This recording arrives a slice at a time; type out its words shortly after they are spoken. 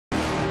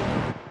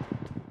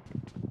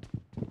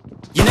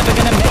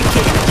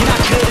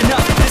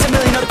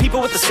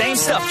struggle with the same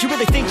stuff. You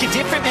really think you're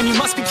different? Man, you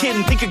must be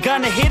kidding. Think you're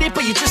gonna hit it,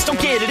 but you just don't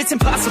get it. It's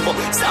impossible,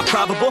 it's not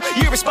probable,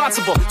 you're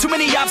irresponsible. Too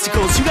many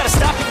obstacles, you gotta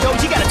stop it though.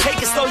 You gotta take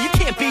it slow, you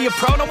can't be a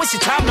pro, don't waste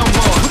your time no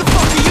more. Who the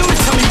fuck are you to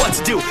tell me what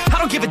to do? I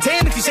don't give a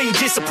damn if you say you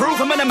disapprove.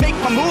 I'm gonna make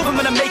my move, I'm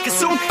gonna make it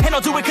soon, and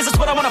I'll do it cause it's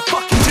what I wanna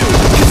fucking do.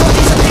 Cause all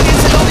these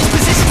opinions and all these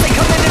positions, they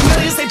come in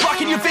millions, they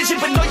blocking your vision.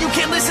 But no, you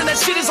can't listen, that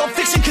shit is all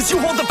fiction. Cause you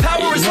hold the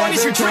power as long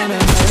as you're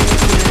dreaming.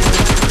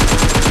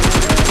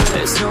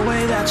 There's no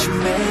way that you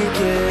make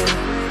it.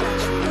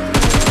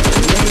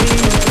 Maybe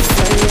you can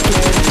fake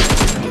it,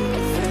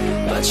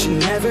 but you're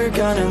never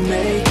gonna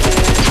make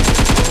it.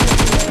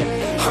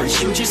 Aren't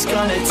you just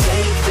gonna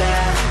take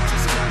that?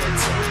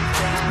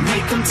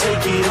 Make them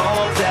take it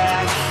all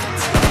back.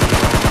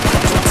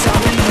 Don't tell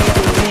me you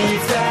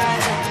believe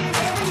that.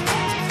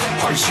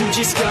 Aren't you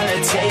just gonna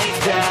take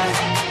that?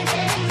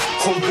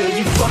 Or will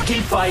you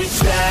fucking fight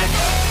back?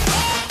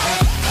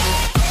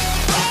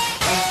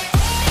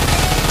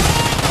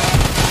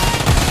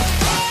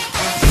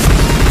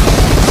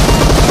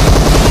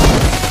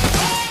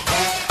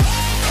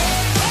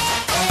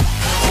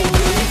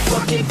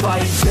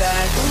 Fight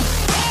back.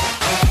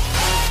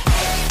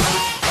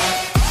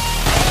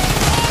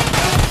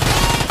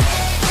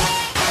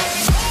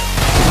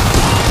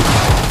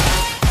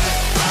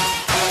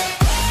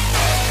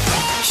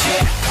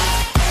 Shit.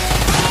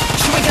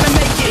 You ain't gonna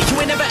make it. You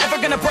ain't never ever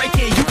gonna break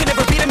it. You can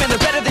never beat them and they're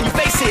better than you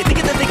face it.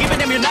 Thinking that they give a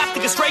damn, you're not,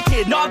 think a straight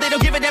kid. No, they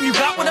don't give a damn, you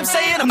got what I'm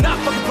saying? I'm not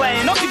fucking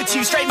playing, I'll give it to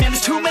you straight, man.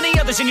 There's too many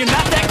others and you're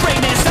not that great,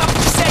 man. Stop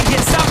what you're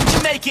saying, stop what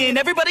you're making.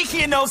 Everybody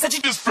here knows that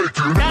you just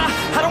faking. Nah,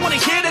 I don't wanna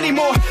hear it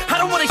anymore. I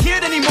don't wanna hear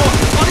it anymore.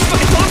 All these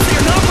fucking thoughts, they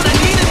are not what I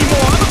need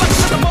anymore. I'm about to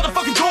shut the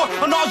motherfucking door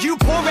on all you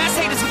poor ass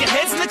haters with your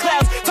heads in the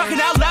clouds, talking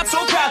out loud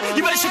so proud.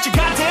 You better shut your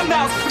goddamn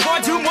mouth before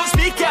I do more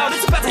speak out.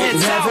 It's about to head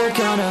south. You're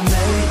never gonna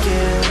make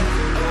it.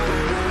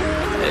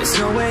 There's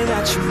no way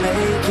that you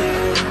make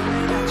it.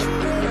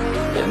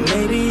 And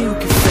maybe you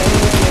can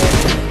fake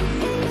it,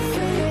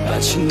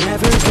 but you're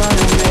never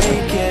gonna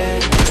make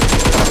it.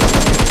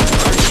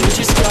 Aren't you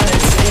just gonna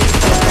take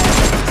that?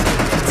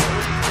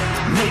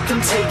 Make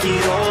them take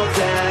it all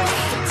back.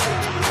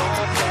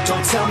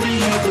 Don't tell me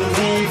you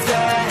believe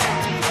that.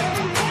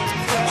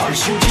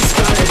 Aren't you just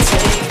gonna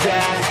take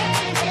that?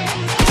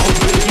 Or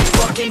will you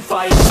fucking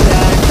fight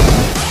back?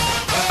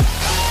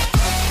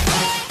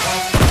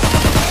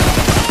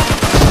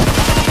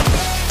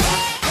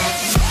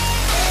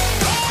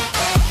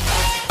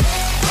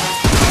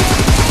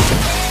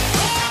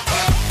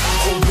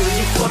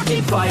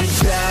 Fight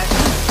back.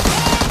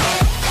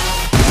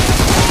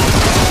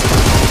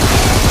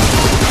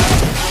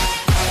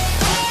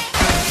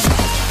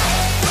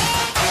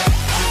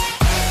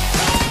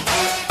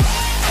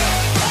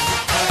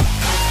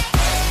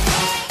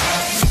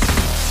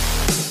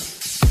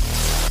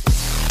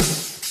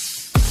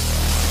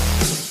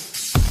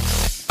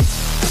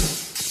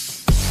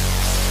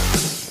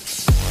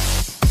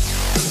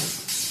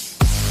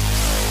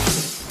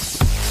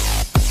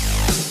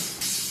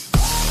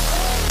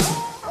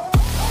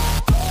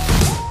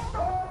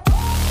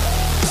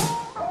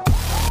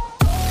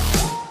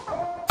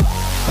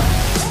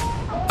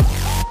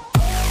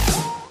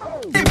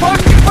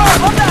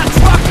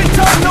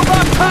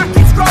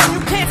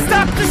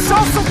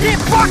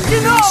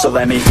 So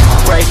let me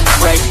break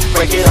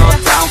it all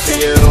down for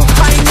you.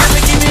 I ain't never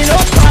giving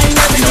up, I ain't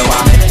never giving up.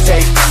 I'm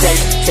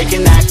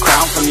taking that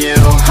crown from you.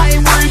 I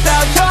ain't worried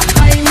about you,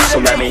 I ain't never. So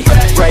let me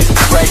break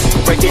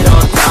it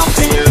all down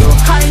for you.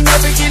 I ain't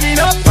never giving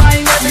up, I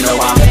ain't never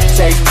giving up. I'm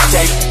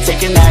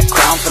taking that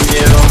crown from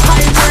you.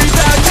 I ain't worried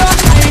about you,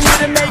 I ain't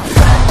gonna make it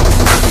back.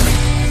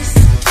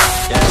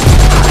 Yeah,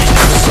 I ain't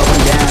never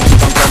slowing down, keep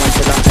on going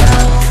till I'm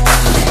down.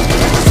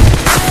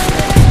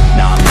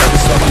 No, I'm never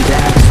slowing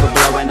down, cause we're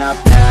blowing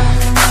up now.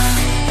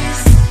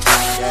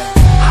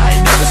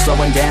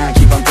 Slowing down,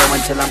 keep on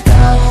going till I'm